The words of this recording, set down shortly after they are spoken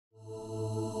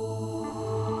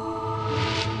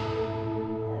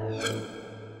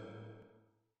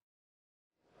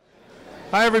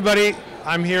Hi everybody,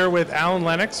 I'm here with Alan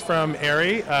Lennox from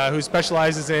ARRI, who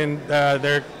specializes in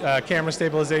their camera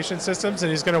stabilization systems, and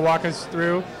he's going to walk us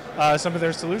through some of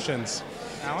their solutions.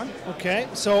 Alan? Okay,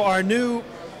 so our new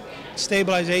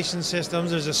stabilization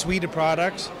systems, there's a suite of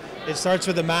products. It starts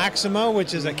with the MAXIMA,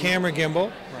 which is a camera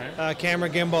gimbal. Right. Camera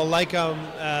gimbal like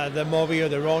the Movi or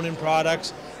the Ronin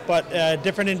products, but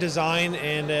different in design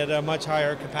and at a much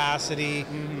higher capacity,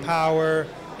 power,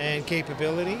 and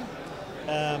capability.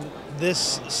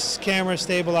 This camera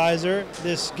stabilizer,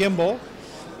 this gimbal,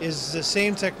 is the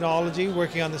same technology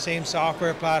working on the same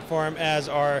software platform as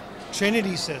our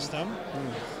Trinity system.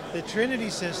 The Trinity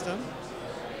system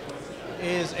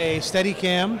is a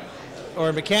Steadicam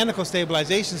or mechanical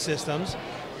stabilization systems,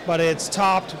 but it's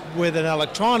topped with an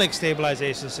electronic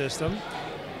stabilization system,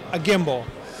 a gimbal.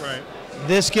 Right.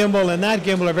 This gimbal and that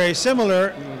gimbal are very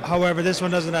similar. However, this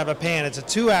one doesn't have a pan. It's a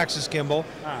two-axis gimbal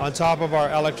on top of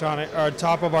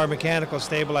our mechanical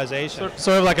stabilization.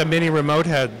 Sort of like a mini remote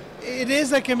head. It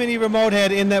is like a mini remote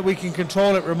head in that we can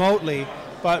control it remotely,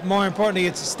 but more importantly,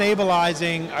 it's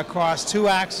stabilizing across two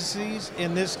axes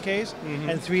in this case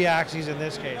and three axes in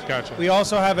this case. Gotcha. We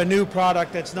also have a new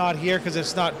product that's not here because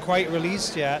it's not quite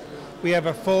released yet. We have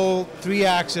a full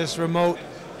three-axis remote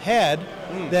head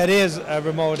that is a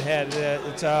remote head.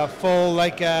 It's a full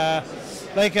like a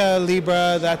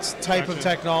Libra, that's type of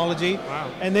technology. Wow.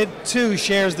 And it too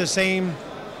shares the same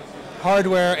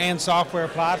hardware and software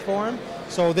platform.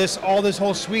 So all this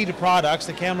whole suite of products,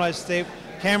 the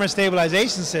camera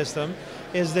stabilization system,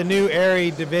 is the new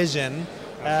ARRI division,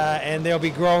 and they'll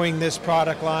be growing this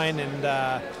product line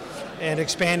and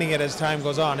expanding it as time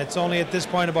goes on. It's only at this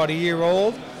point about a year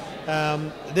old.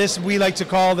 This we like to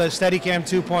call the Steadicam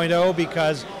 2.0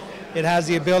 because it has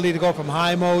the ability to go from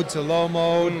high mode to low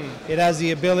mode. It has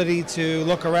the ability to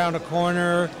look around a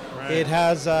corner. Right.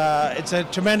 It's a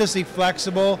tremendously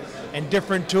flexible and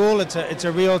different tool. It's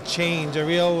a real change, a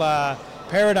real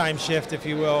paradigm shift, if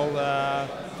you will,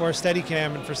 for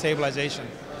Steadicam and for stabilization.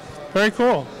 Very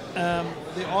cool.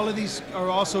 All of these are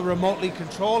also remotely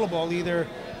controllable, either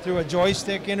through a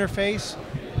joystick interface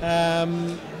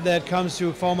that comes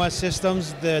through FOMA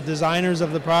Systems, the designers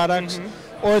of the products,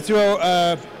 or through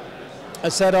a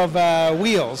set of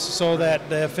wheels, so that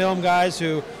the film guys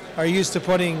who are used to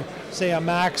putting, say, a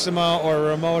MAXIMA or a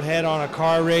remote head on a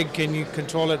car rig, can you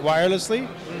control it wirelessly?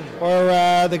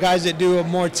 Or the guys that do a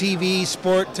more TV,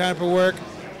 sport type of work,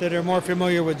 that are more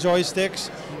familiar with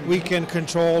joysticks, we can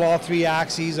control all three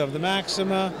axes of the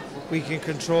MAXIMA. We can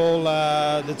control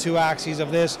the two axes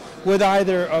of this with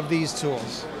either of these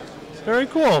tools. Very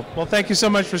cool. Well, thank you so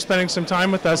much for spending some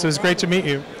time with us. It was great to meet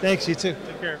you. Thanks, you too.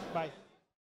 Take care.